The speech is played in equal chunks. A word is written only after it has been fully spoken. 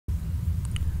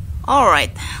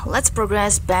Alright, let's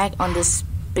progress back on this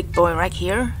big boy right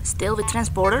here, still with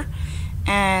transporter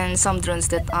and some drones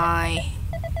that I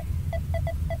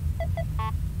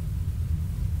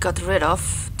got rid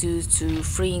of due to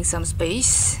freeing some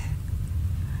space.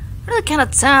 I really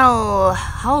cannot tell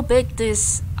how big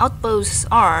these outposts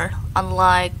are,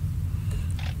 unlike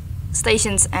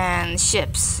stations and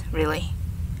ships, really.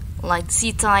 Like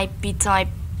C-type, B-type,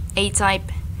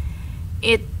 A-type,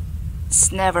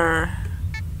 it's never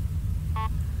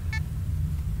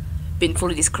been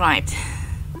fully described.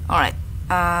 Alright,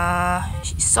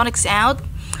 Sonic's out.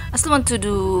 I still want to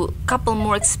do a couple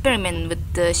more experiments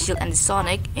with the shield and the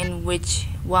Sonic, in which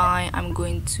I'm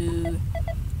going to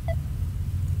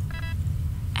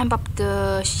amp up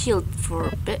the shield for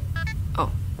a bit.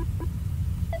 Oh,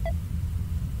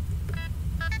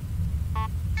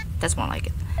 that's more like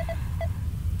it.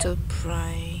 To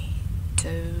try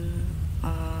to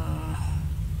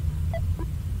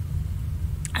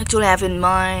actually have in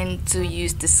mind to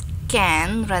use the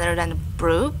scan rather than the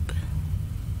probe.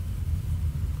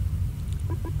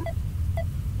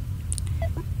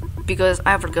 Because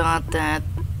I forgot that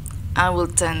I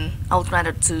would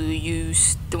rather to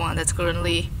use the one that's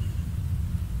currently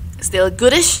still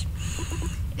goodish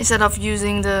instead of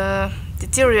using the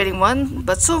deteriorating one.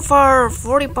 But so far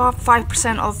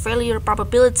 45% of failure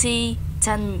probability,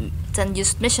 10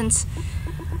 used missions.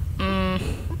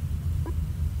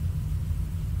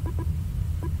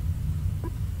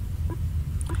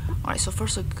 Alright, so far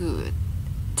so good.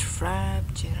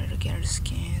 Trap, generator,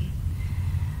 scan.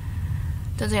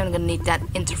 Don't think I'm gonna need that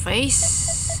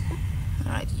interface.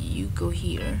 Alright, you go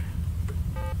here,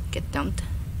 get dumped,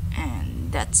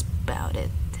 and that's about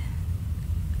it.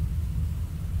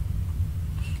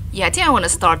 Yeah, I think I want to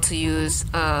start to use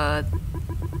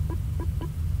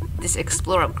this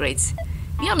explore upgrades.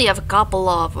 We only have a couple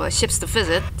of ships to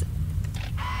visit,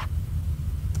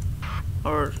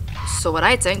 or so what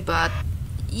I think, but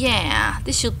yeah,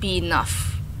 this should be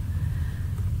enough.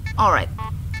 Alright,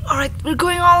 we're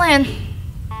going all in.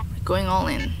 Going all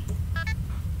in.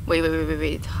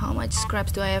 Wait. How much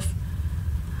scraps do I have?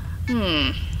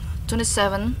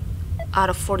 27 out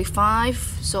of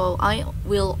 45. So I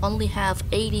will only have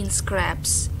 18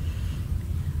 scraps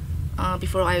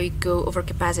before I go over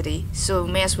capacity. So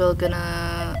may as well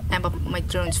gonna amp up my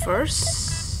drones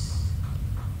first.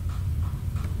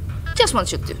 Just one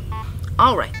should do.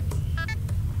 Alright.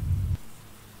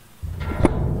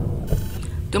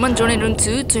 Domain drone in room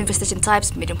 2 infestation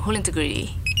types, medium hull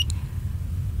integrity.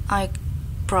 I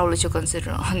probably should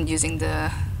consider on using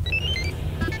the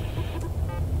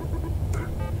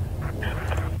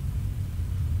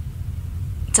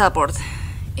teleport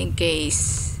in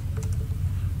case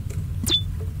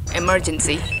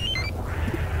emergency.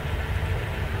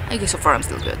 I guess so far I'm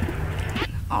still good.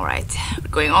 Alright, we're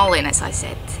going all in as I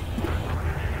said,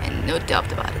 and no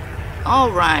doubt about it.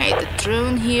 Alright, the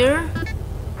drone here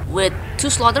with 2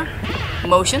 slaughter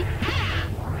motion.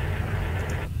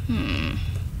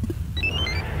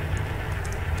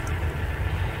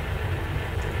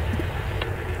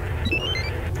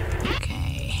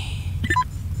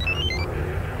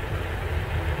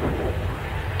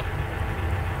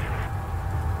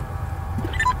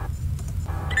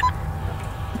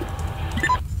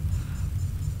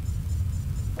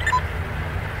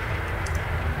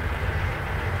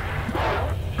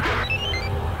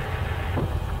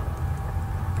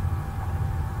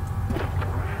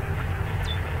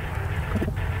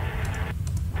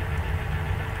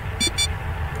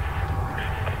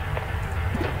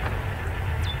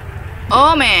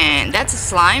 Oh man, that's a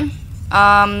slime.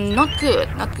 Not good.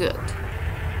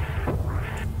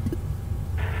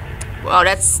 Wow,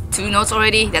 that's 2 notes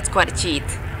already. That's quite a cheat.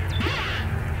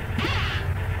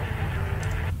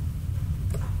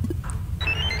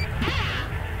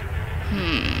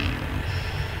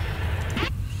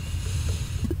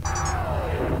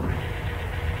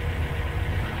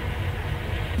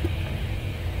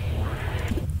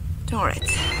 Alright.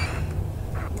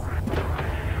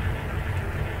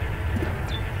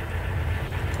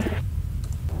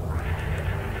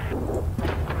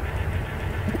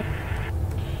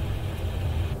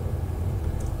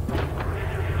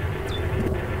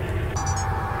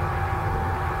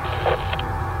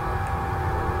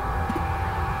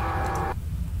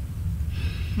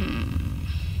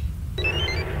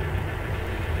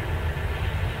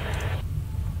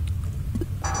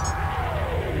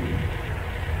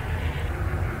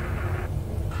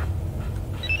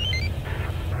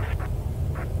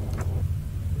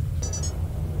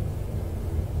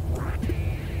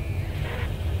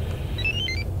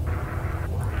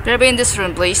 Better be in this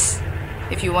room, please,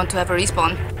 if you want to have a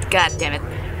respawn. God damn it.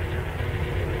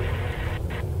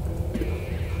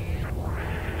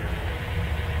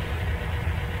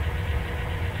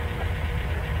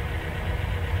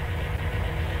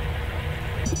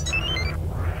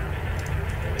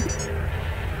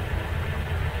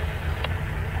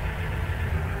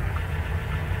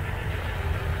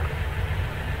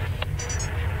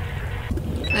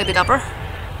 little bit upper.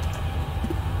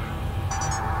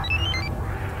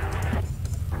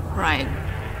 Right,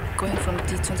 going from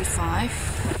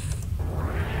D25.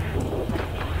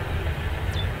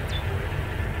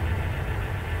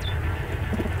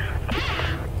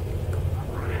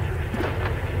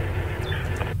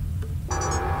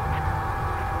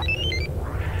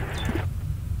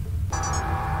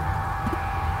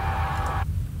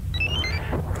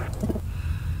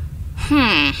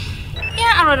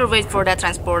 Yeah, I'd rather wait for that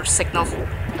transport signal.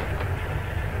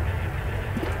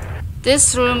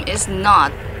 This room is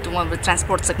not the one with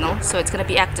transport signal, so it's gonna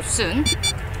be active soon.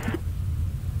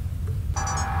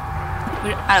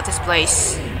 We're out of this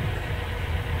place.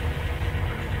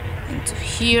 Into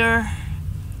here,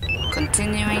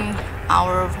 continuing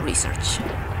our research.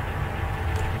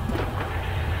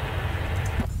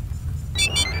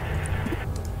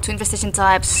 Two infestation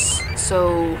types,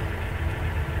 so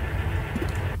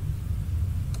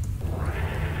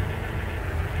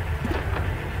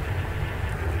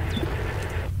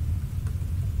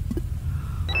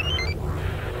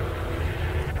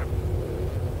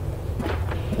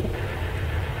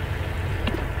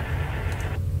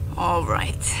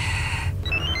alright.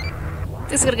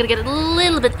 This is gonna get a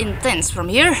little bit intense from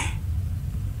here.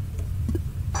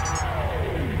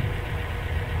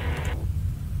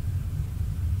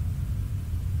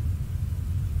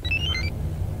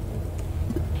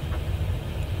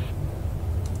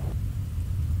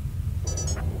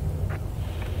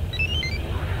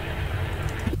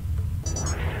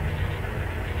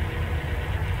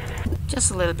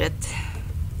 Just a little bit.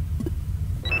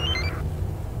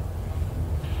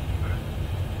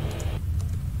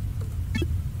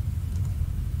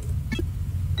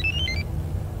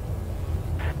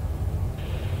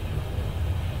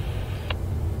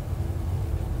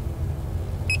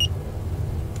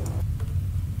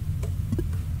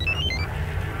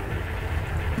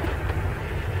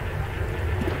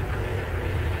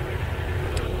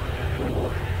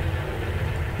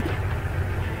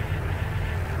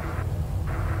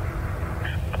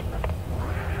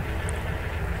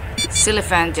 Silly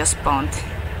fan just spawned.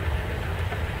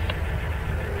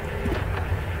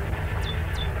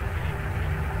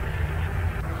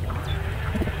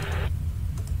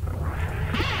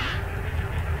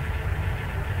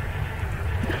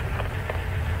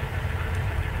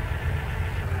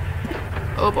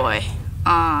 Oh boy.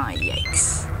 Ah,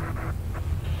 yikes.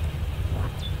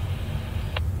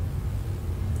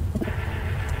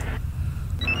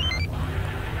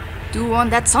 Do want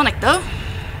that Sonic though.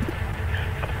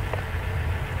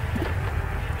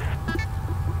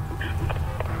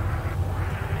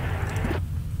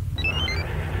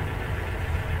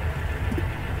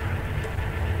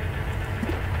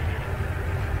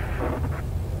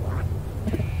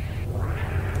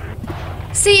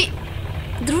 See,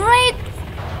 the rate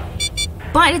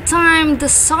by the time the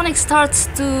Sonic starts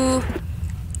to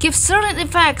give certain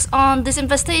effects on these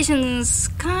infestations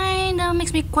kinda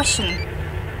makes me question.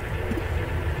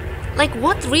 Like,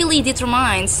 what really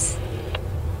determines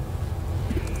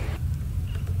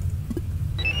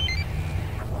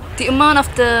the amount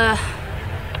of the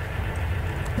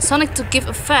Sonic to give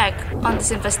effect on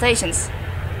these infestations?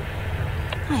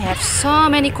 I have so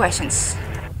many questions.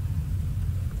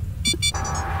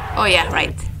 Oh yeah,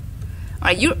 right.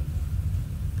 Alright, you...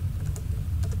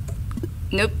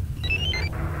 Nope.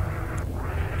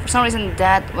 For some reason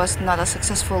that was not a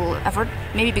successful effort.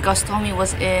 Maybe because Tommy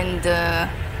was in the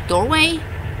doorway?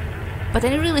 But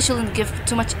then it really shouldn't give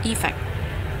too much effect.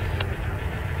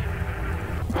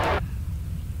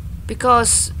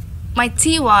 Because my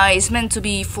TY is meant to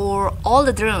be for all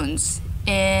the drones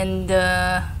in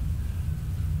the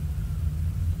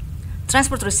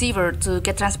transport receiver to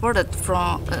get transported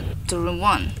from to room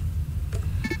 1.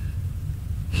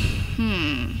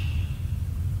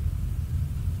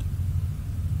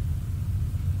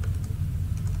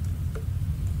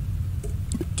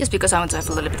 Just because I want to have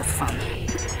a little bit of fun.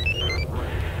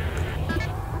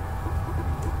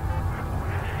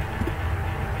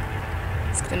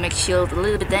 It's gonna make shield a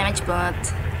little bit damage,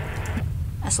 but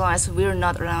as long as we're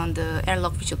not around the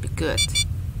airlock, we should be good.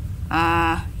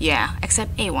 Yeah,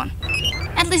 except A1.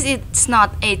 At least it's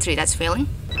not A3 that's failing.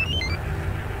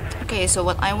 Okay, so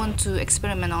what I want to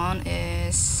experiment on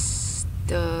is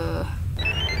the...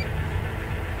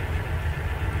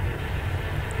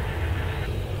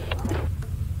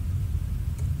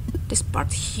 this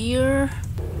part here.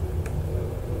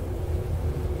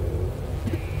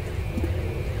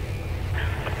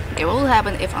 Okay, what will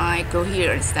happen if I go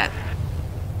here instead?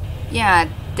 Yeah,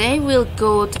 they will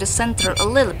go to the center a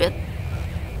little bit.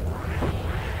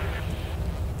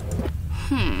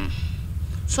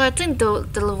 So I think the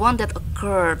one that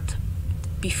occurred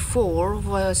before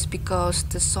was because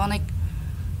the Sonic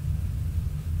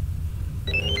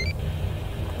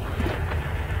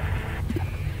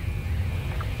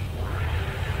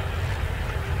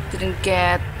didn't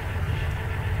get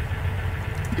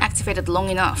activated long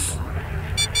enough.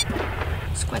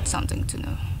 It's quite something to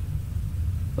know.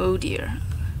 Oh dear.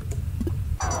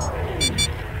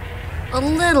 A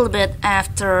little bit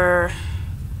after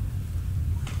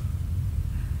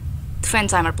the fan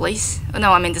timer, please. Oh,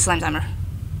 no, I mean the slime timer.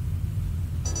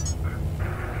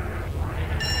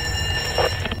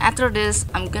 After this,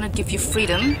 I'm gonna give you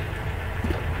freedom.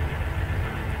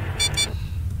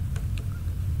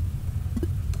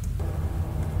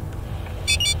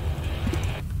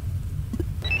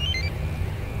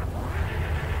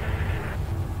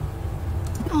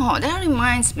 Oh, that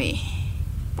reminds me.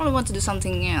 Probably want to do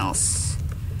something else.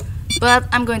 But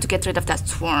I'm going to get rid of that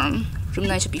swarm. Room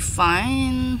 9 should be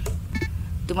fine.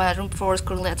 Do my room 4 is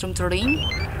currently at room 13.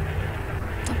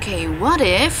 Okay, what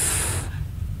if...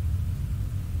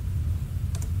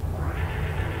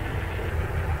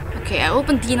 Okay, I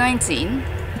open D19.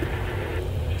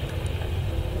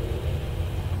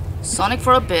 Sonic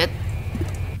for a bit.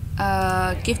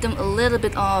 Give them a little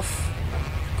bit of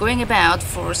going about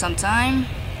for some time.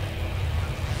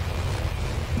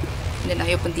 And then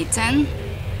I open D10.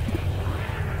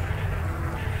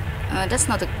 That's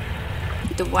not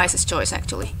the wisest choice,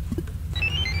 actually.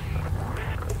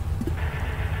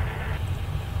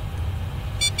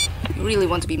 You really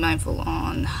want to be mindful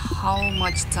on how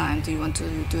much time do you want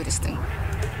to do this thing.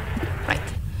 Right.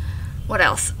 What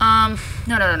else?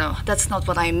 No. That's not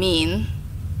what I mean.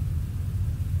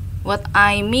 What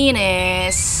I mean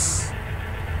is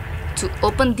to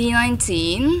open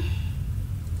D19.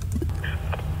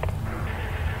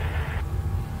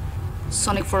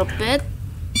 Sonic for a bit.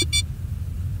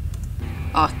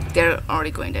 Oh, they're already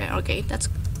going there. Okay, that's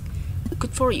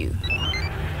good for you.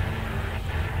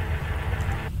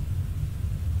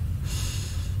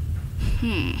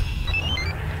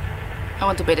 I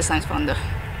want to pay the science founder.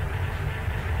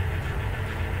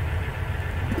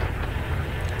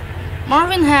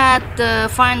 Marvin had the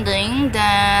finding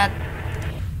that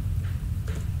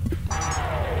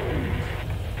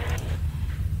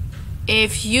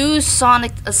if you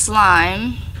sonic a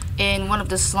slime in one of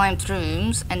the slime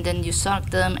rooms and then you sonic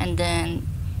them and then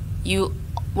you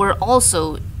were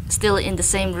also still in the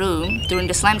same room during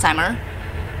the slime timer,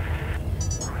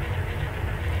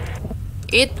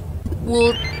 it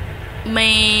would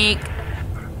make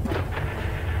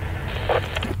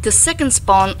the second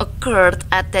spawn occurred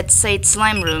at that said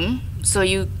slime room. So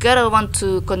you gotta want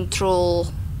to control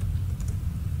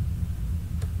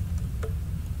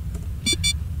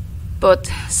both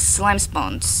slime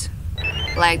spawns,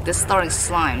 like the starting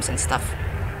slimes and stuff.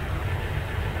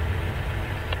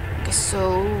 Okay,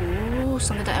 so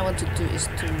something that I want to do is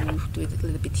to do it a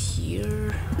little bit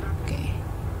here. Okay.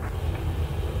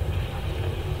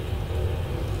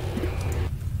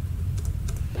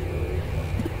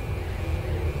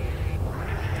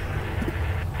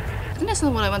 I think that's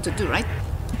not what I want to do, right?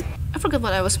 I forgot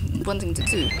what I was wanting to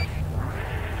do.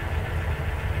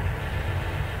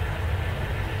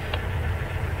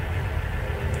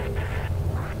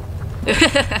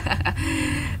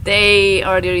 They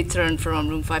already returned from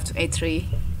room 5 to A3.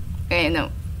 No,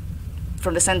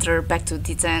 from the center back to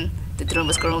D10. The drone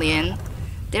was currently in.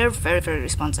 They're very, very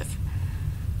responsive.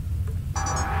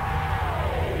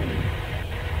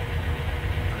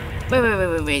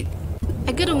 Wait.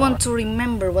 I gotta want to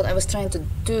remember what I was trying to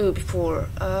do before.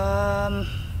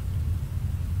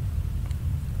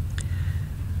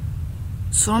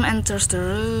 Swarm enters the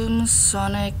room,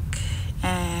 Sonic,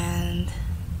 and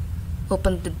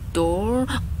open the door.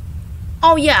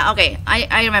 Oh yeah, okay,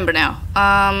 I remember now.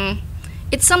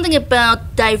 It's something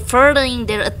about diverting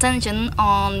their attention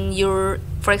on your,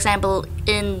 for example,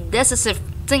 indecisive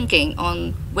thinking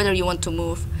on whether you want to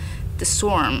move the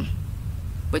swarm.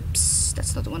 Whoops,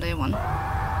 that's not the one that I want.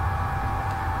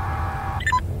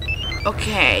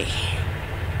 Okay.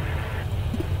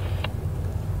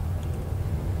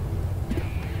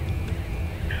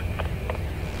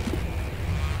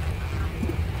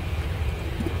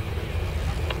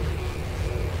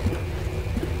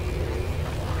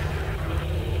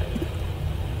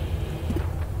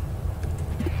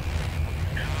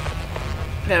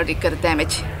 Already got the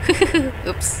damage.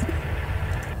 Oops.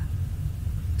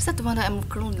 Is that the one that I'm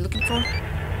currently looking for?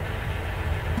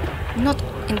 Not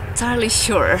entirely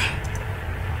sure.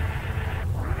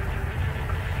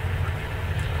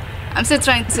 I'm still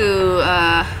trying to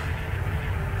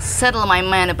settle my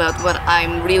mind about what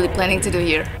I'm really planning to do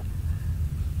here.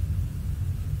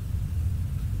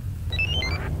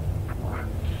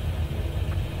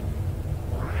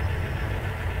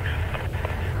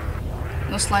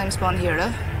 slime spawn here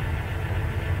though.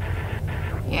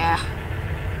 Yeah,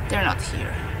 they're not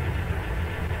here.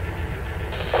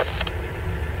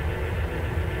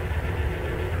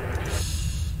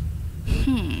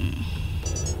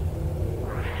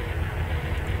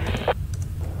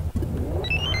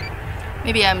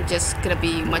 Maybe I'm just gonna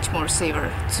be much more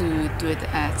safer to do it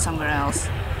at somewhere else.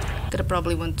 Gonna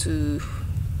probably want to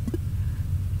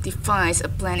devise a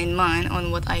plan in mind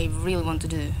on what I really want to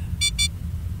do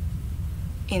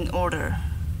in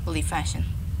orderly fashion.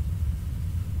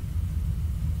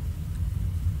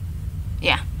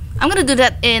 Yeah, I'm gonna do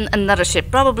that in another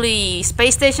ship, probably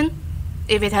space station.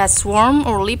 If it has swarm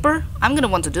or leaper, I'm gonna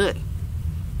want to do it.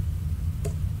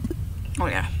 Oh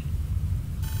yeah.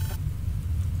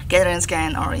 Gathering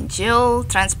scan orange gel,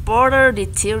 transporter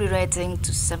deteriorating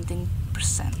to 17%.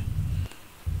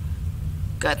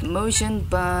 Got motion,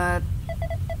 but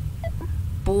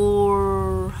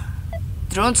poor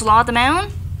drone slot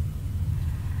amount.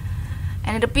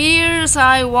 And it appears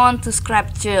I want to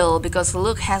scrap gel because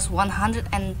Luke has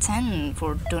 110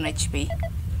 for drone HP.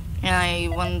 And I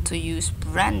want to use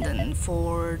Brandon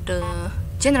for the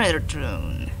generator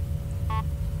drone.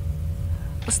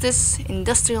 What's this?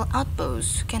 Industrial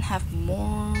Outpost can have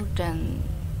more than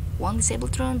one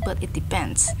disabled drone, but it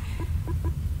depends.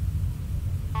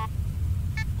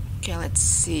 Okay, let's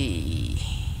see.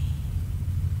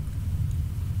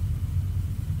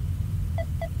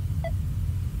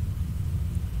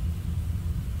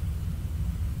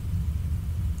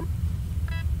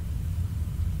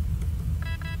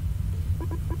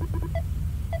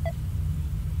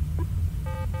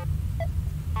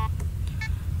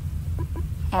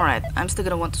 Alright, I'm still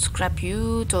gonna want to scrap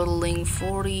you, totaling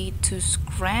 42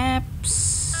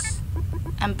 scraps.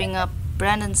 Amping up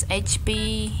Brandon's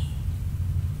HP.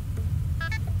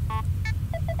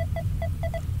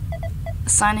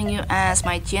 Assigning you as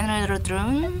my generator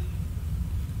drone.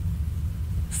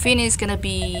 Finn is gonna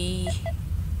be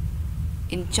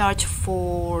in charge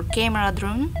for camera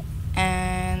drone.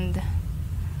 And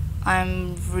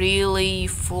I'm really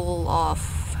full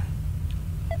of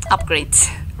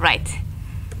upgrades, right?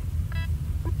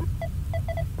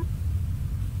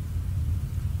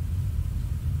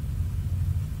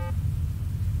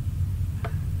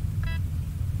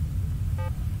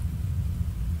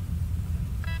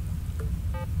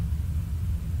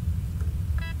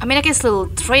 I mean, I can still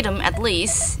trade them at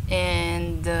least,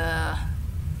 and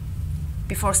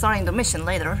before starting the mission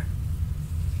later.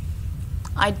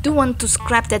 I do want to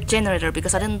scrap that generator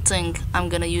because I don't think I'm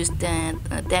gonna use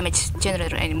that damage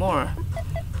generator anymore,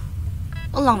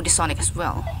 along with the Sonic as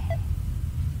well.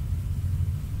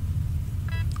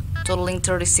 Totaling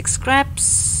 36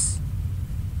 scraps.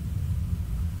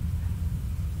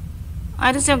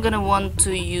 I don't think I'm gonna want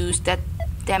to use that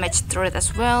damage turret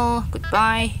as well.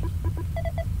 Goodbye.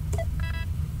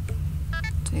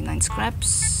 29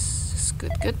 scraps.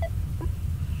 Good, good.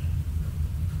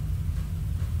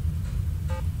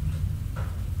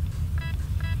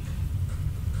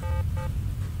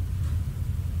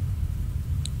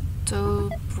 Toe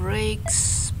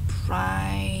breaks.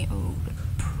 Pry. Oh, the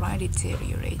pry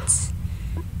deteriorates.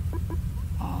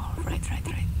 Oh, right.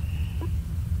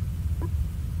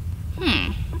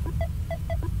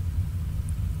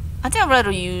 I think I'd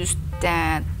rather use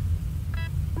that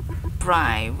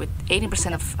pry with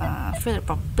 80% of failure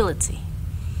probability.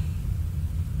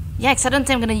 Yeah, because I don't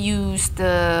think I'm gonna use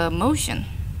the motion.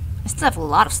 I still have a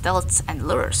lot of stealths and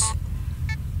lures.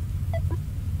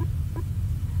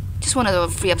 Just want to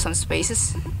free up some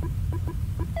spaces.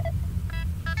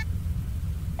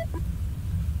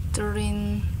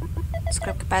 13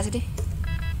 scrap capacity.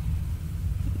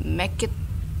 Make it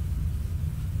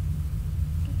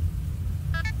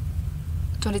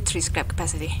 23 scrap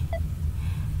capacity.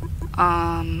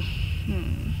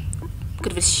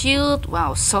 Good with shield.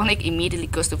 Wow, Sonic immediately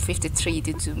goes to 53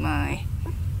 due to my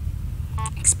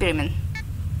experiment.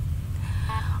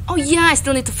 Oh yeah, I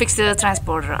still need to fix the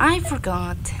transporter. I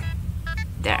forgot.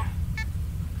 There.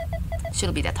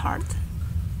 Shouldn't be that hard.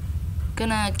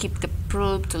 Gonna keep the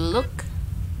probe to look,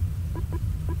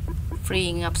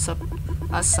 freeing up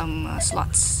some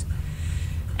slots.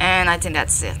 And I think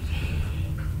that's it.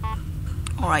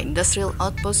 Alright, Industrial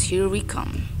Outpost, here we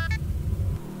come.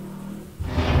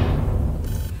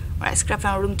 Alright, scrap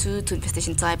found room 2 to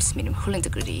infestation types, medium hull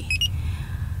integrity.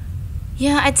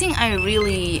 Yeah, I think I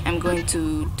really am going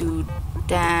to do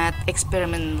that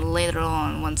experiment later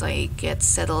on once I get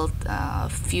settled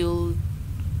fuel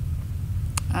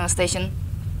station.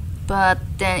 But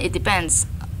then it depends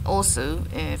also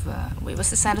if wait, what's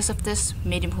the status of this?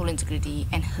 Medium hull integrity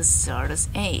and hazardous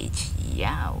age.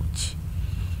 Youch.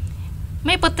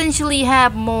 may potentially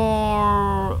have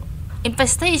more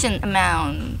infestation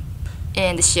amount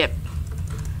in the ship.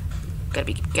 Gotta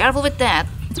be careful with that.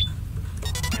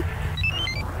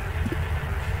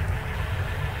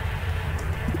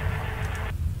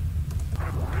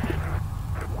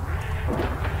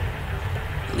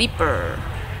 Leaper.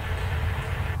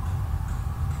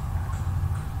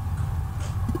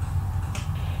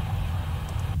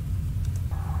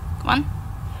 Come on.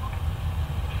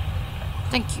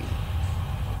 Thank you.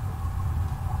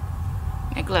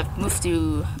 I could have moved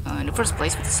you in the first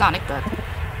place with the Sonic, but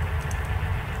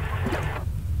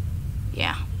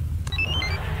yeah.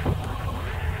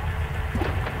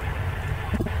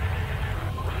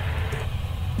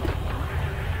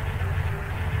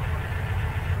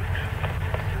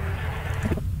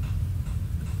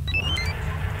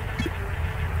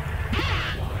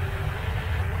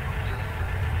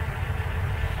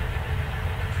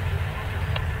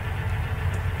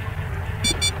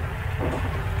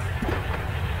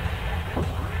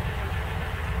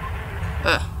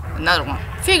 Another one.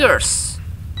 Figures!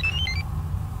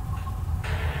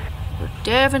 We're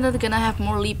definitely gonna have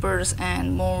more leapers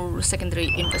and more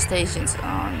secondary infestations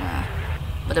on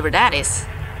whatever that is.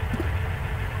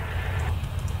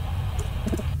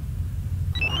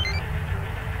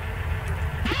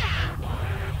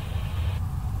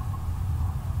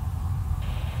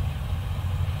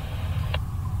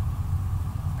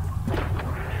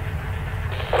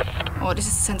 Oh, this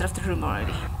is the center of the room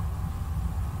already.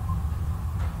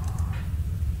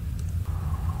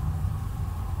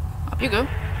 Up you go.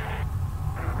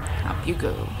 Up you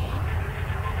go.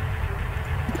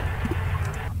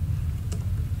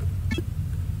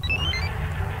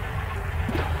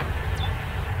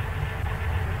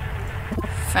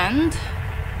 Fend.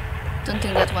 Don't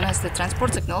think that one has the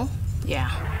transport signal.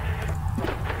 Yeah.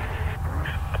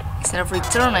 Instead of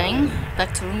returning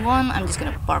back to room 1, I'm just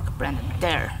gonna park Brandon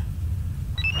there.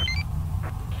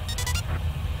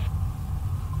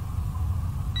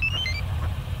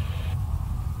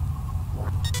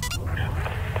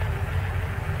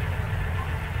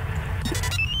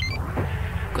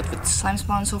 Good with slime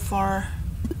spawn so far.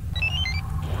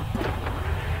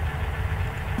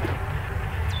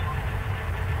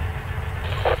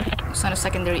 No sign of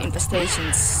secondary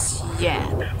infestations yet.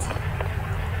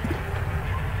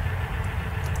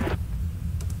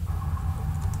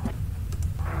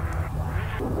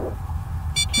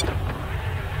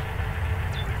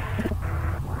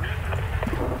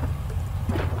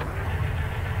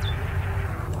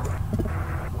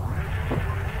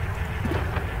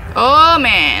 Oh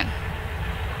man!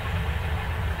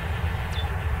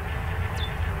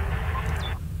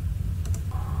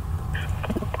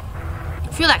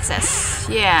 Fuel access.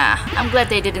 Yeah, I'm glad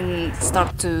they didn't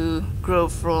start to grow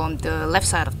from the left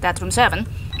side of that room 7.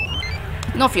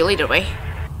 No fuel either way.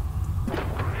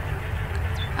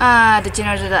 Ah, the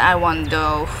generator that I want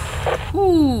though.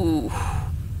 Ooh.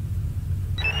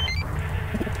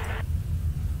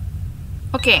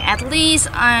 Okay, at least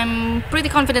I'm pretty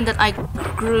confident that I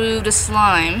grew the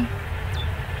slime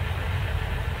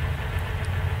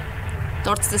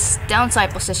towards this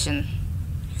downside position.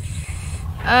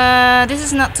 This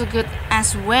is not too good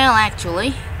as well,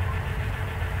 actually.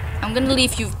 I'm gonna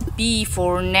leave you be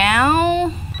for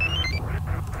now.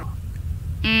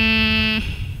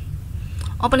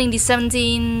 Opening the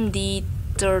 17, the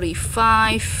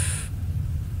 35.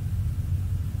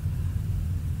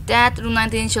 That room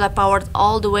 19 should have powered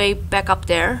all the way back up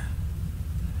there,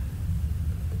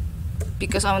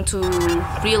 because I want to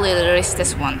really raise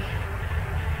this one.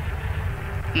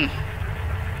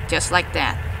 Just like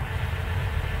that.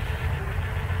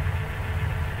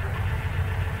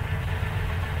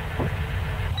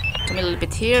 Come a little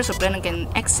bit here so Brandon can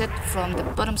exit from the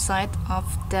bottom side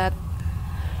of that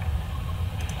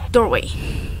doorway.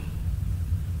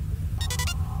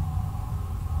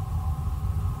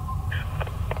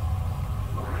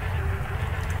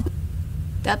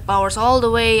 That powers all the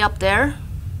way up there,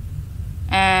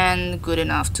 and good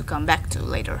enough to come back to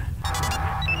later.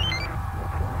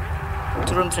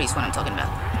 To room 3 is what I'm talking about.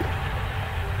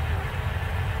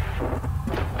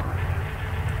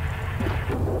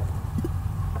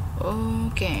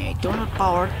 Okay, door not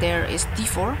powered. There is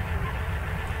D4.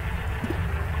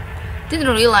 Didn't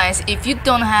realize if you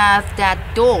don't have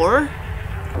that door,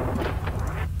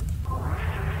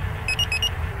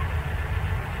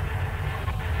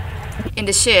 in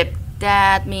the ship,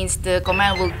 that means the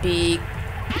command will be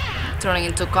turning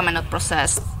into command not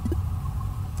processed.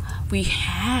 We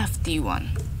have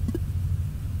D1,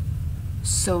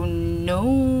 so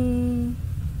no.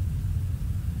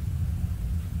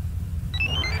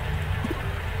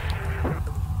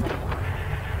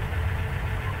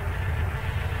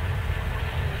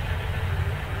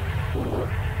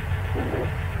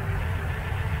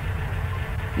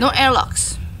 No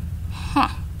airlocks. Huh.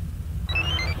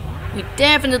 We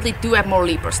definitely do have more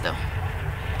leapers though,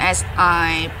 as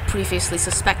I previously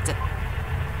suspected.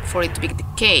 For it to be the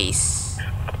case,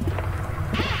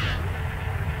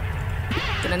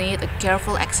 gonna need a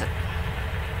careful exit.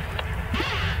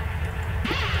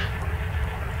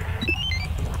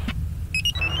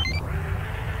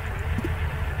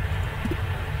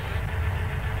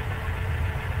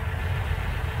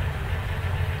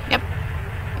 Yep,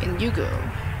 and you go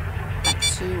back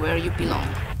to where you belong.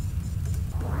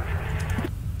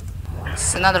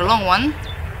 It's another long one.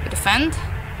 We defend.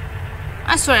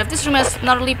 I swear, if this room has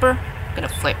another leaper, I'm gonna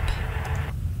flip.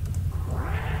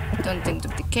 Don't think to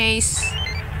be the case.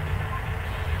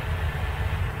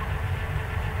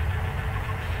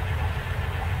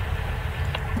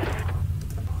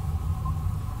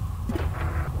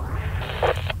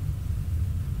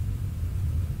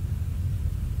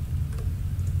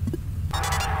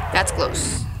 That's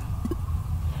close.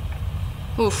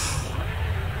 Oof.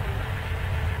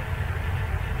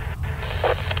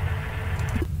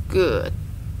 Good.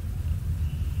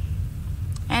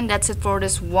 And that's it for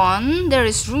this one. There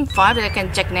is room 5 that I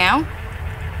can check now.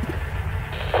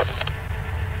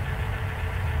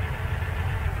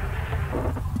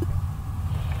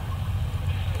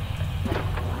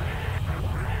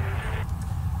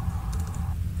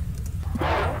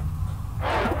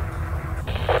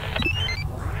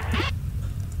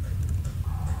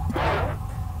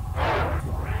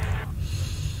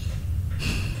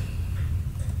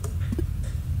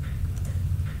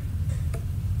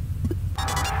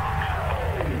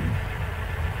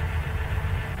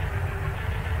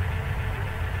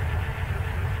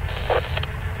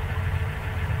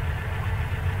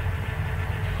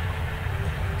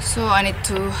 So I need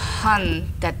to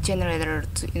hunt that generator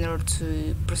in order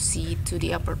to proceed to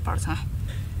the upper part, huh?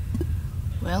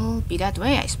 Well, be that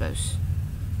way, I suppose.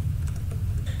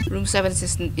 Room 7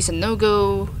 is a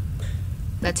no-go.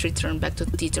 Let's return back to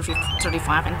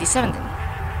D35 and D7 then.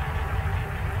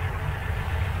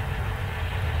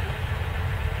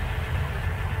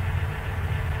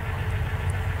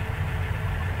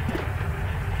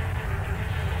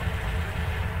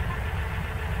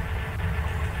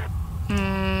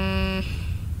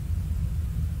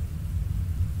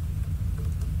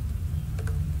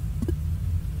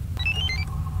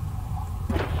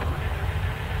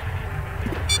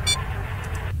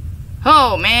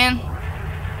 Oh man,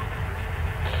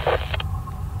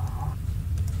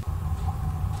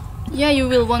 yeah, you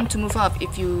will want to move up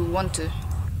if you want to.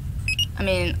 I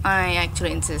mean, I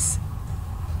actually insist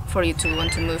for you to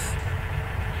want to move.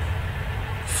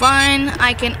 Fine,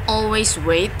 I can always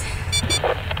wait.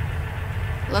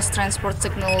 Lost transport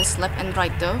signals left and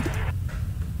right though.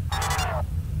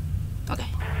 Okay,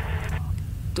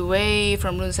 the way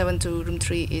from room 7 to room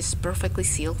 3 is perfectly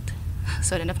sealed,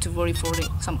 so I don't have to worry for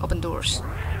some open doors.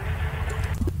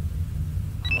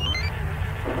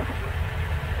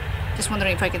 Just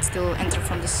wondering if I can still enter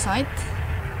from this side.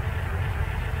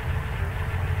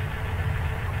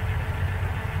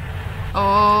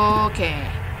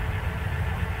 Okay.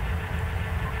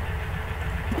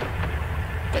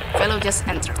 That fellow just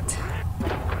entered.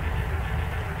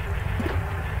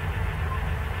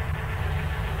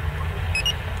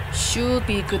 Should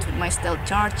be good with my stealth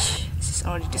charge. This is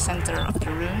already the center of the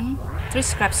room. 3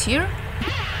 scraps here.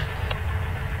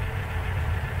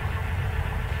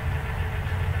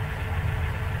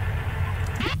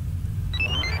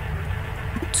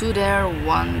 Two there,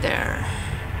 one there.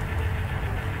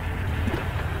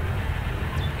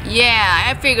 Yeah,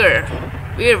 I figure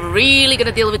we're really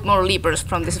gonna deal with more leapers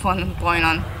from this one point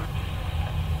on.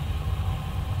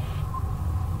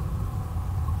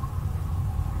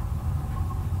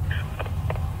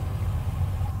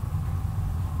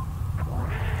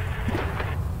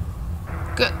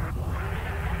 Good.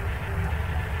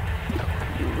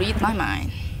 You read my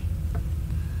mind.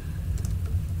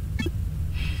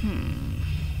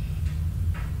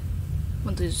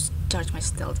 Want to charge my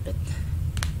stealth a bit.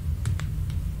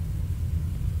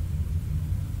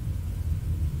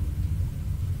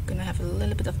 Gonna have a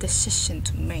little bit of decision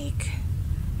to make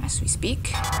as we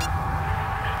speak.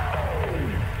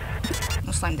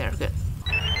 No slime there, good.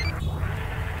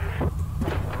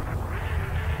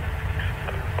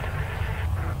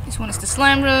 This one is the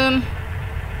slime room.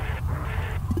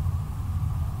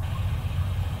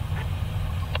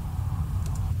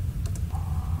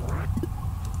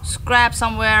 Scrap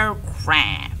somewhere,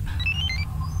 crap.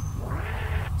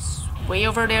 It's way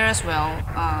over there as well.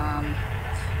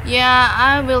 Yeah,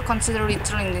 I will consider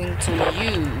returning to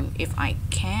you if I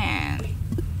can.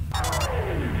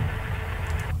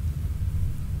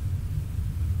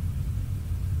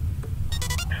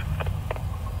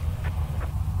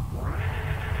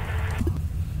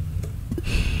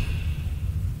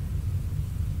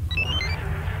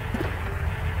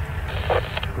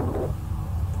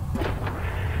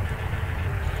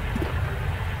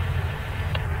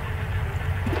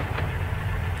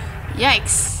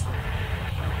 Yikes.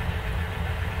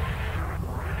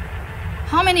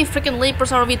 How many freaking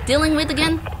leapers are we dealing with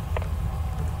again?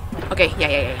 Okay,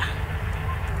 yeah.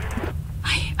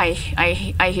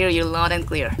 I hear you loud and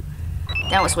clear.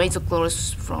 That was way too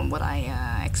close from what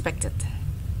I expected.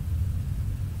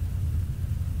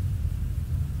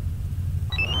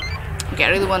 Okay, I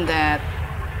really want that.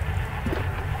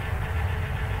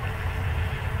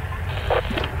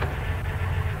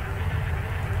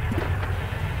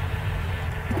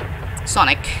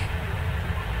 Sonic.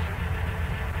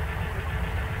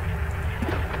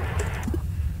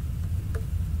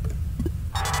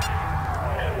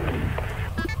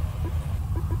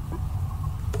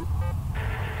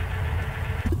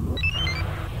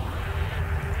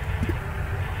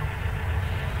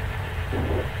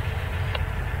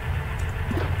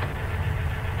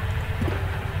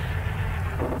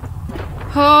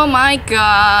 Oh my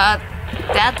god,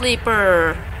 that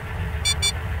leaper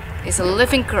is a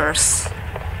living curse.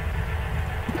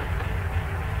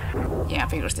 Yeah, I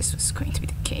figured this was going to be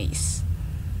the case.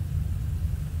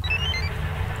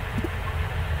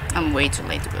 I'm way too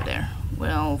late to go there.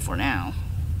 Well, for now.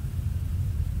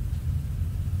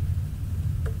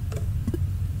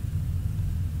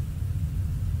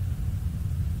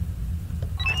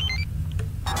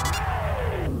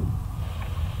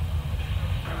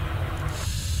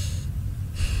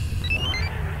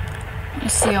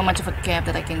 Let's see how much of a gap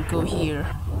that I can go here.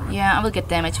 Yeah, I will get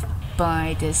damaged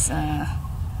by this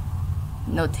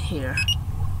note here.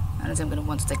 Unless I'm gonna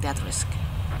want to take that risk.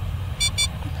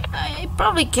 I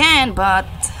probably can, but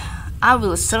I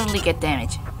will certainly get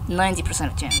damage. 90%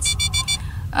 of chance.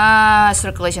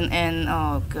 Circulation and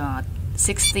oh god,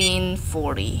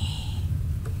 1640.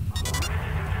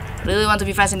 Really want to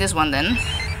be fast in this one then.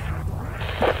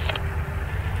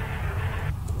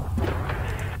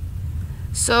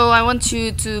 So I want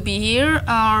you to be here,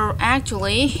 or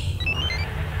actually,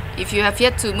 if you have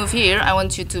yet to move here, I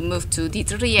want you to move to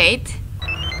D38.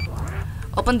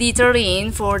 Open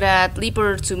D13 for that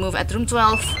leaper to move at room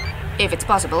 12, if it's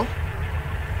possible.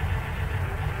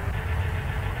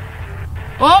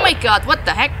 Oh my god, what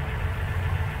the heck?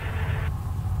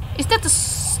 Is that the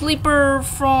sleeper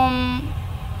from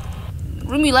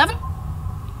room 11?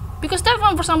 Because that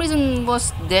one for some reason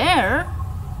was there.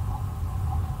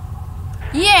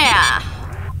 Yeah,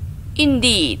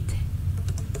 indeed.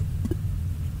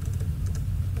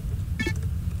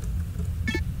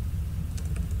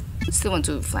 Still want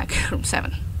to flag room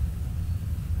 7.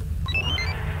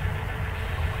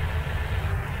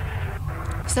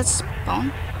 Is that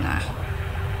spawn? Nah.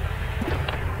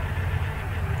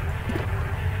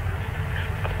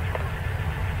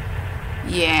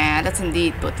 Yeah, that's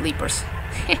indeed both leapers.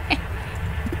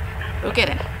 Okay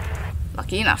then.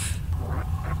 Lucky enough.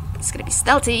 It's gonna be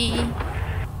stealthy.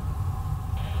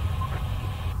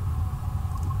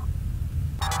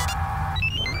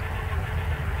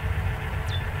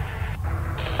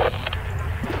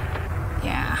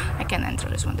 Yeah, I can enter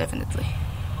this one definitely.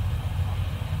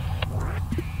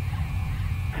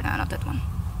 No, not that one.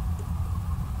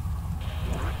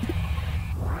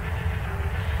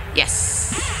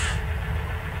 Yes.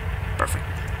 Perfect.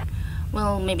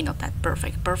 Well, maybe not that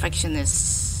perfect. Perfection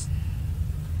is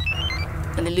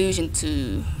an illusion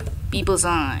to people's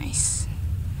eyes.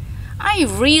 I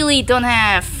really don't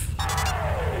have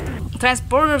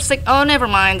transporter oh, never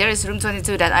mind. There is room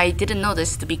 22 that I didn't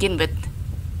notice to begin with.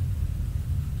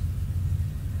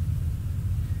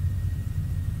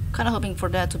 Kind of hoping for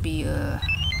that to be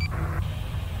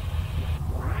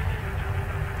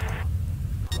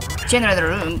generator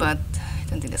room, but I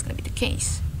don't think that's gonna be the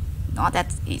case. Not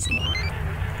that easy.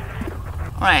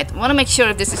 Alright, want to make sure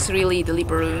if this is really the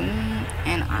leaper room,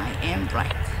 and I am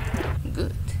right.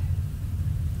 Good.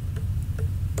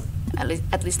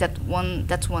 At least that's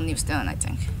one news done, I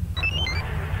think.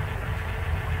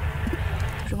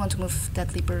 Do you want to move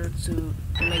that leaper to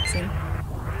make in?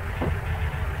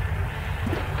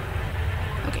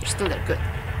 Okay, you're still there. Good.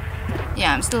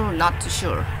 Yeah, I'm still not too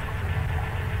sure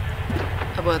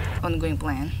about ongoing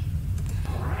plan.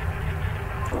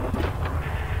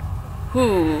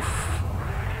 Whew.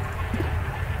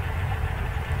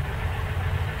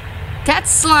 That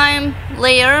slime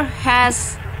layer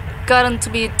has gotten to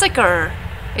be thicker.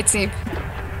 It seems.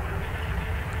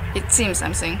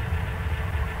 I'm saying.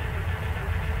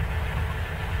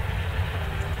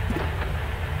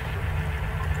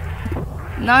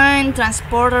 Nine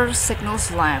transporter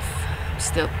signals left.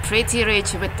 Still pretty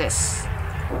rich with this.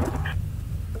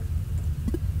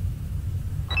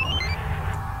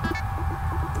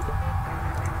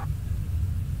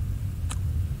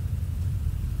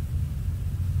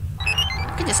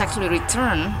 I can just actually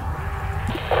return.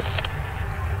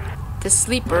 the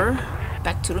sleeper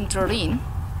back to room 13.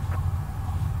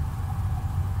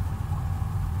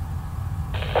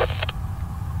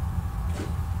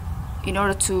 In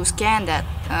order to scan that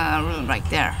room right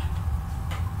there.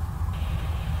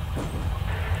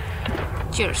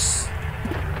 Cheers.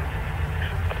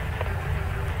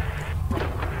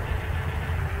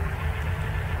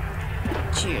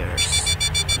 Cheers.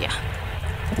 Yeah.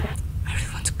 I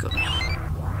really want to go now.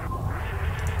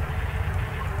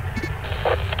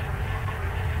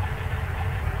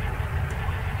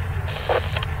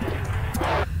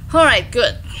 Alright,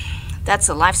 good. That's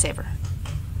a lifesaver.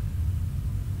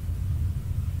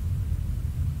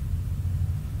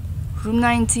 Room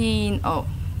 19. Oh,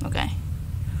 okay.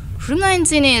 Room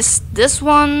 19 is this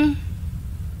one.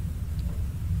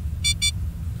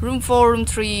 Room 4, room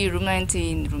 3, room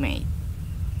 19, room 8.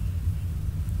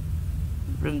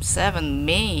 Room 7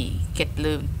 may get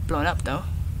blown up though.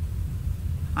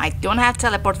 I don't have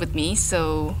teleport with me,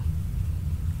 so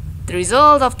the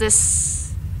result of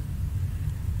this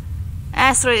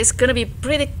asteroid is gonna be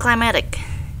pretty climatic.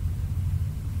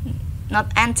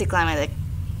 Not anticlimactic.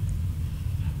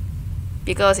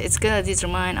 Because it's gonna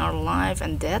determine our life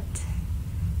and death,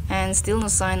 and still no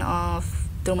sign of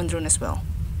Doom and Drone as well.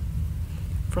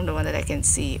 From the one that I can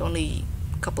see, only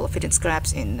a couple of hidden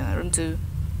scraps in room 2.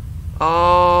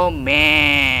 Oh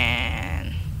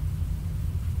man.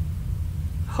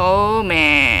 Oh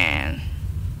man.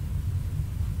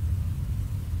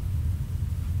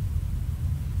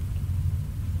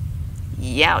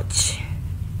 Youch.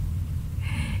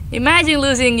 Imagine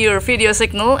losing your video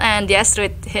signal and the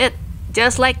asteroid hit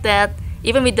just like that,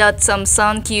 even without some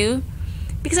sound cue,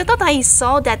 because I thought I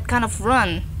saw that kind of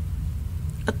run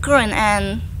occurring,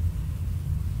 and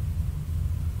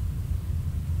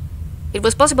it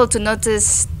was possible to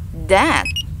notice that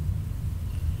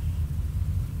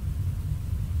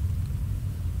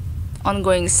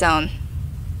ongoing sound.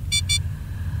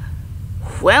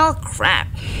 Well, crap.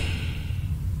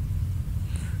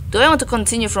 Do I want to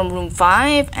continue from room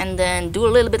 5 and then do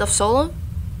a little bit of solo?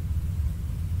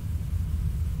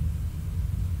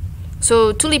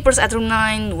 So 2 leapers at room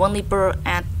 9, 1 leaper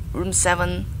at room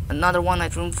 7, another one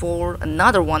at room 4,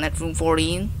 another one at room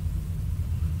 14.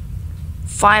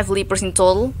 5 leapers in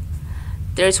total.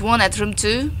 There's one at room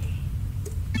 2.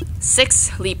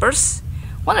 6 leapers.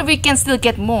 Wonder if we can still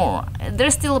get more.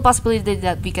 There's still a possibility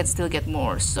that we can still get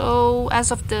more. So as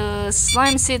of the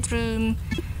slime seed room,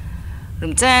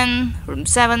 room 10, room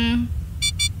 7,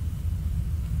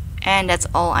 and that's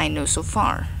all I know so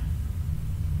far.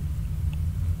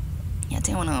 Yeah, I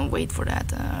think I wanna wait for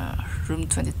that room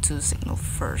 22 signal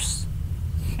first.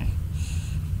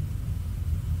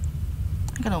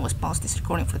 I can always pause this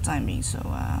recording for the time being, so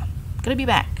gonna be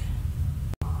back.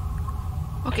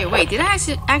 Okay, wait, did I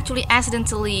actually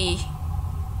accidentally...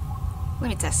 Let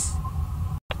me test.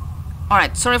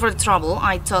 Alright, sorry for the trouble.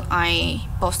 I thought I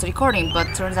paused the recording,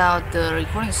 but turns out the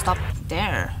recording stopped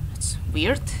there. It's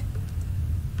weird.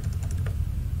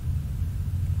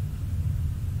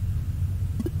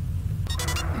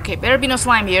 Okay, better be no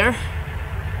slime here,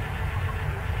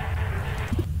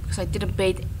 because I didn't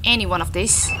bait any one of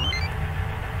these.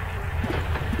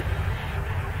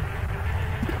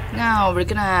 Now we're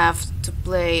gonna have to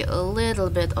play a little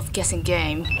bit of guessing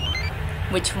game.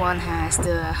 Which one has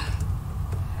the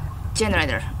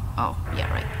generator? Oh, yeah,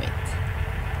 right,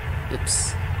 wait.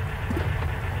 Oops.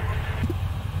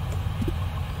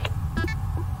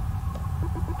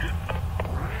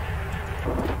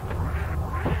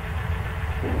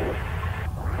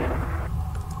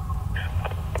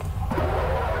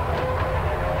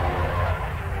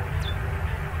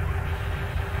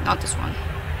 Not this one.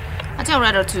 I think I'd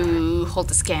rather to hold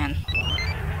the scan.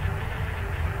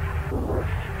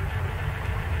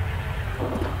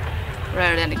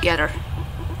 Rather than the gather.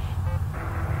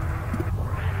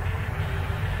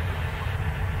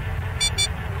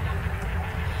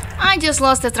 I just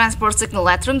lost the transport signal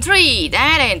at room 3.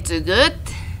 That ain't too good.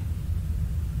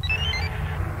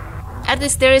 At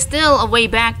least there is still a way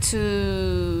back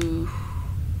to...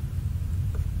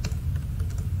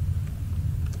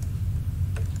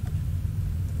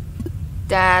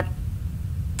 that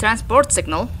transport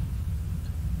signal.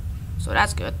 So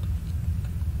that's good.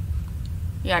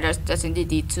 Yeah, that's indeed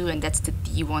D2, and that's the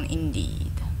D1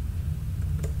 indeed.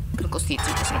 Because D2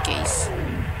 just in case.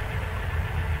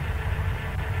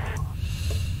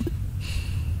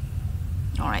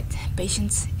 Alright,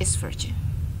 patience is virtue.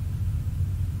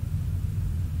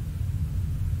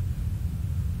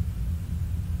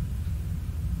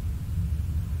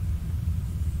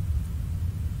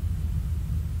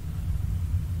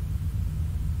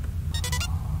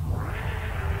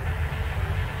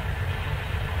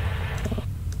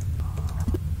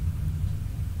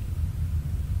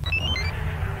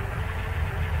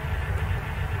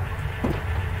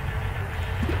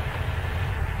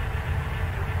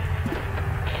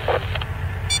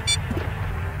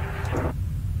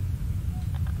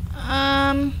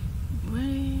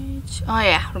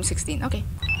 Room 16. Okay,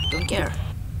 don't care.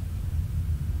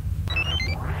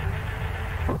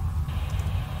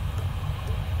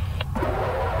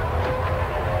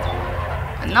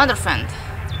 Another friend,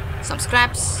 some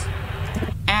scraps,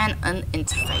 and an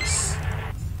interface.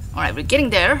 Alright, we're getting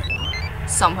there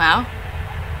somehow.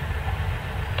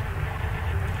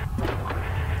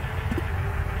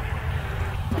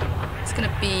 It's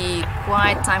gonna be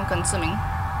quite time consuming.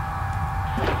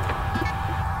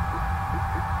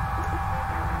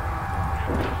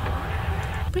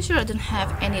 Pretty sure I don't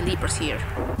have any leapers here.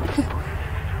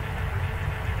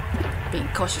 Being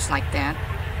cautious like that.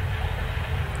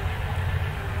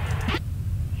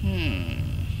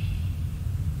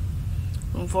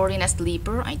 Room 14 as the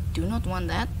leaper. I do not want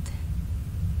that.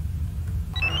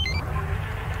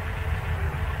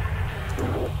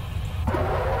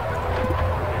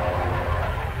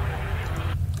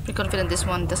 Pretty confident this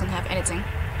one doesn't have anything.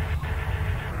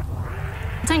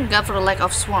 Thank God for the lack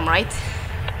of swarm, right?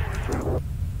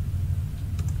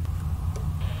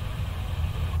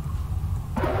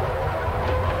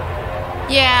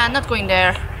 Yeah, not going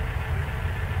there.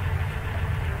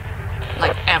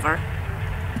 Like ever.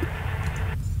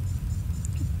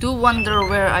 Do wonder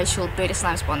where I should pay the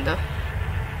slime spawn though.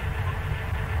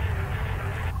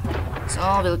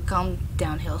 So we'll come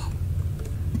downhill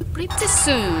pretty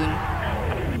soon.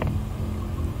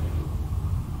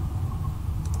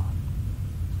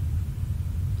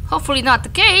 Hopefully not the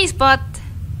case, but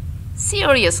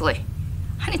seriously,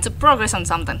 I need to progress on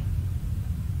something.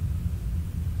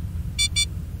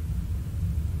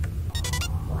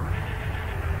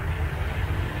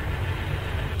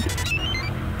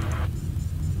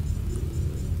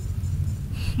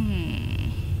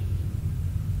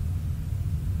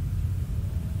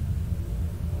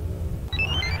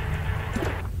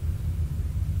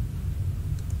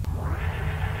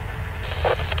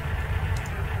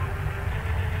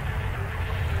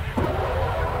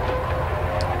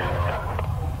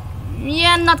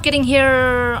 Yeah, not getting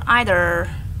here either.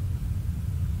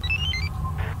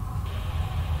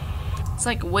 It's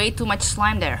like way too much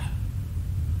slime there.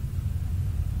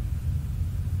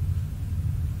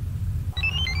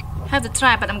 Have the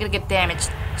trap, but I'm gonna get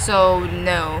damaged. So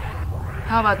no.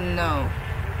 How about no?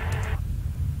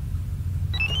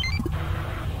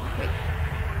 Wait.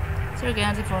 Is there a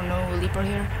guarantee for no leaper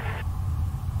here?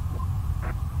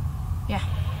 Yeah.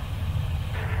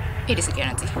 It is a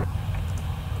guarantee.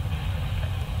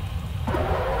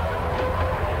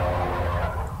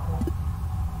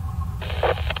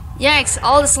 Yikes,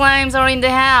 all the slimes are in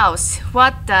the house.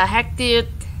 What the heck, dude?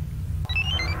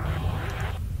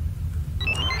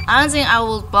 I don't think I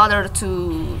will bother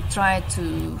to try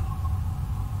to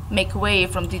make way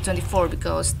from D24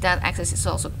 because that access is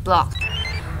also blocked.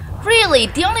 Really,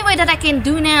 the only way that I can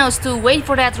do now is to wait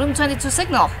for that room 22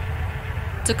 signal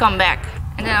to come back.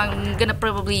 And then I'm gonna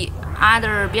probably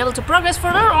either be able to progress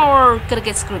further or gonna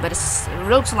get screwed by this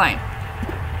rogue slime.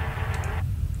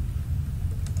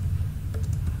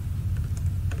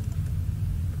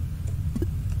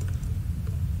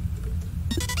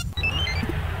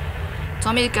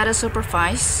 Tommy gotta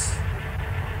supervise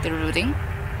the routing.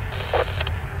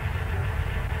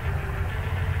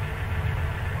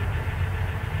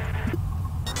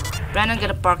 Brandon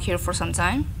gotta park here for some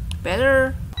time.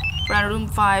 Better run room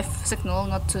 5 signal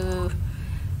not to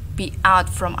be out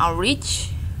from our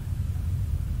reach.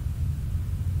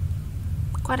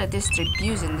 Quite a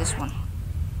distribution this one.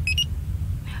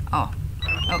 Oh,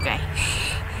 okay.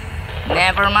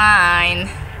 Never mind.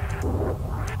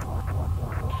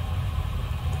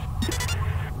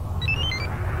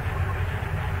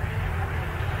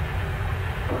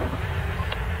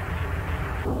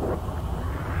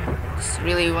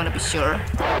 Really want to be sure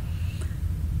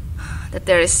that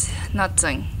there is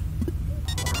nothing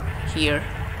here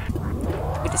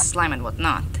with the slime and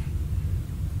whatnot.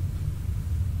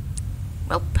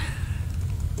 Well,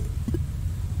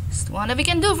 it's the one that we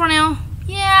can do for now.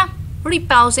 Yeah,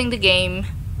 repausing the game.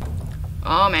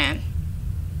 Oh man.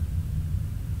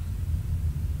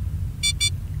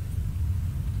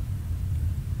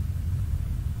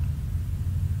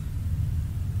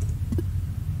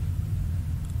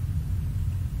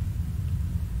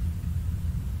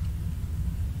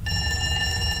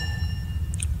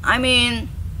 I mean,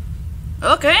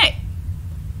 okay.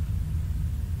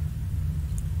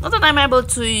 Not that I'm able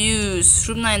to use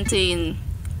room 19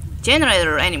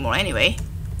 generator anymore anyway.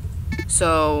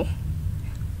 So,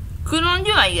 good on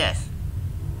you, I guess.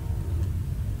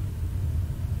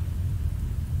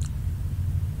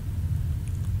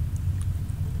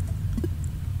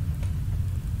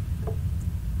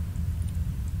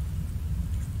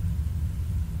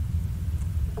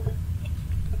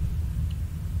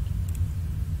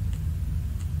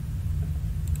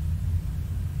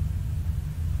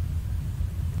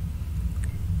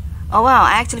 Oh wow,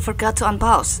 I actually forgot to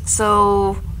unpause.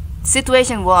 So, the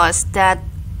situation was that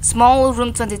small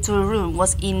room 22 room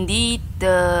was indeed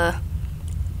the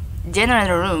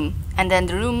generator room, and then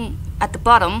the room at the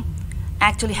bottom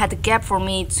actually had a gap for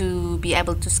me to be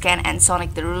able to scan and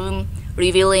sonic the room,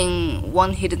 revealing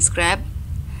one hidden scrap.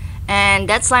 And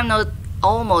that slime node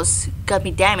almost got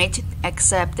me damaged,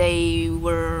 except they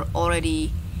were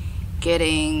already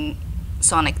getting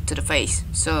sonic to the face,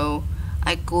 so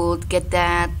I could get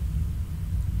that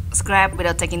scrap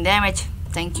without taking damage.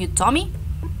 Thank you, Tommy.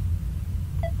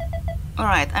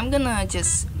 Alright, I'm gonna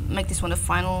just make this one the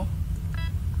final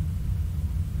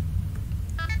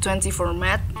 24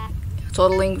 mat,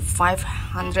 totaling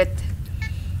 500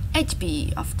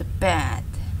 HP off the bat.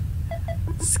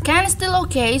 Scan is still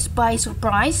okay by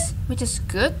surprise, which is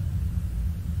good.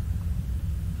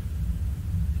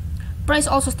 Price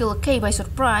also still okay by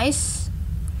surprise.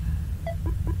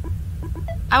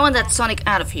 I want that Sonic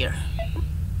out of here.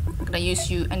 I'm gonna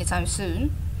use you anytime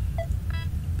soon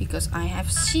because I have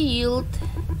shield.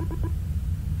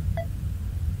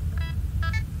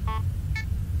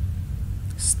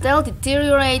 Stealth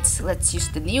deteriorates. Let's use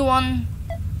the new one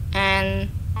and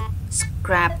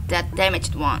scrap that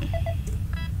damaged one.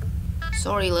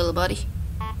 Sorry, little buddy.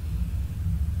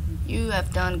 You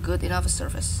have done good enough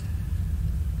service.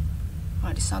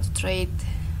 Alright, this Autotrade.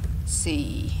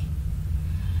 See.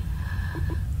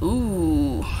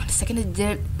 Ooh,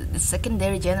 the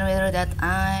secondary generator that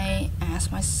I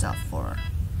asked myself for.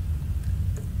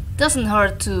 Doesn't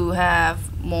hurt to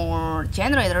have more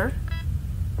generator,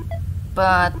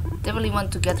 but definitely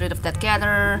want to get rid of that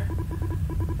gather.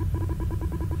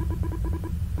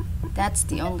 That's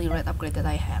the only red upgrade that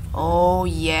I have. Oh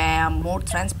yeah, more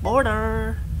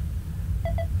transporter.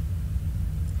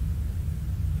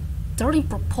 Turning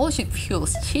propulsion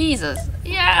fuels, Jesus.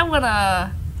 Yeah, I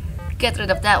wanna get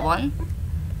rid of that one.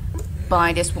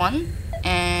 Buy this one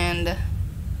and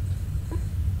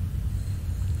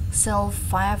sell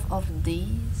 5 of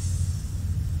these.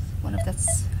 One of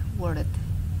that's worth it.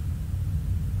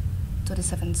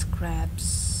 27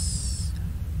 scraps.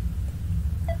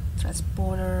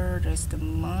 Transporter, there's the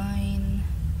mine.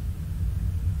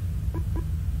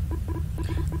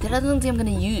 That I don't think I'm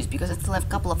gonna use because I still have a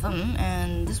couple of them,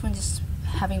 and this one just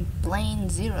having plain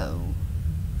 0.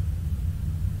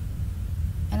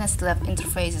 And I still have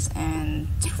interfaces and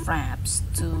traps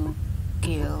to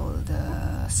kill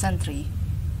the sentry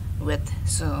with,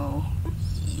 so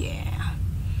yeah.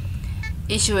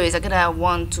 Issue is I'm gonna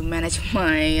want to manage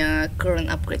my current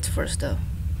upgrades first though.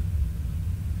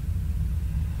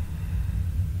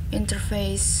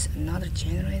 Interface, another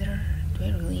generator. Do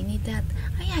I really need that?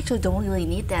 I actually don't really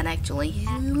need that actually.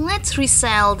 Let's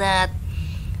resell that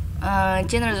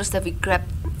generators that we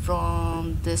grabbed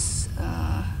from this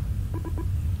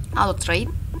Autotrade.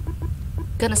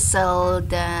 Gonna sell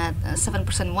that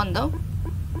 7% one though.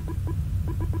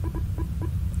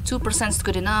 2% is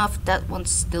good enough. That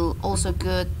one's still also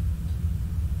good.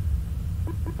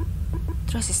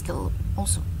 The rest is still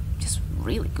also just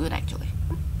really good actually.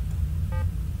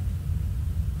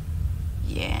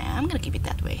 Yeah, I'm gonna keep it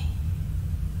that way.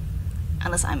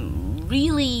 Unless I'm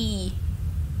really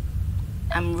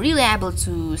able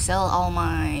to sell all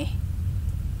my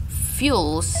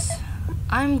fuels,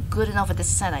 I'm good enough at this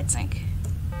set, I think.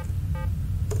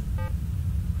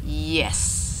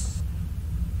 Yes.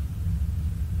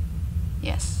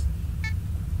 Yes.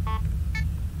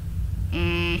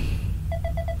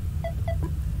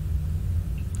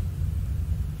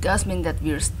 Does mean that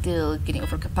we're still getting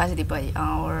over capacity by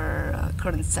our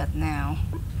current set now.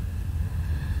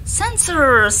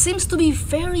 Sensor seems to be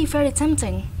very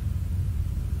tempting.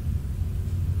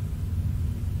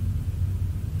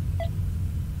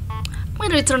 I'm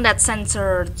gonna return that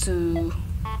sensor to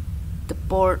the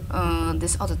board,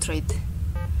 this Autotrade.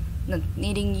 Not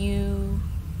needing you,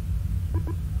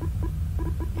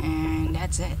 and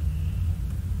that's it.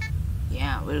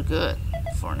 Yeah, we're good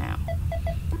for now.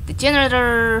 The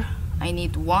generator, I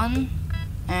need 1,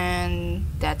 and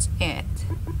that's it.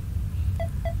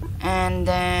 And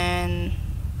then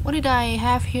what did I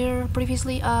have here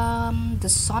previously? The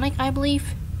Sonic, I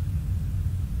believe.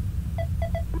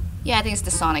 Yeah, I think it's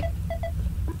the Sonic.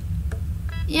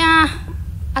 Yeah,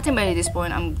 I think by this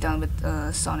point I'm done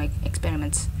with Sonic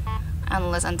experiments,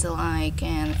 unless until I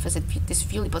can visit this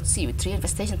fuel depot C with 3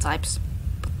 infestation types,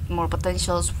 more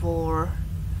potentials for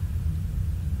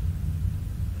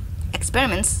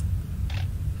experiments.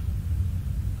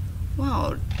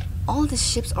 Wow, all these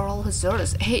ships are all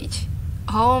hazardous age.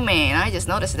 Oh man, I just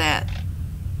noticed that.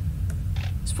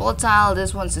 It's volatile,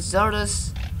 this one's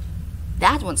hazardous.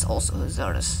 That one's also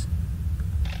hazardous.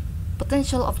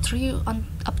 Potential of 3 on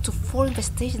up to 4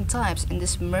 infestation types in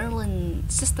this Merlin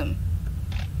system.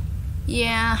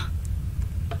 Yeah.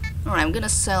 Alright, I'm gonna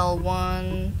sell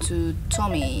one to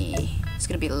Tommy. It's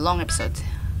gonna be a long episode,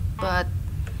 but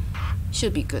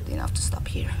should be good enough to stop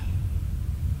here.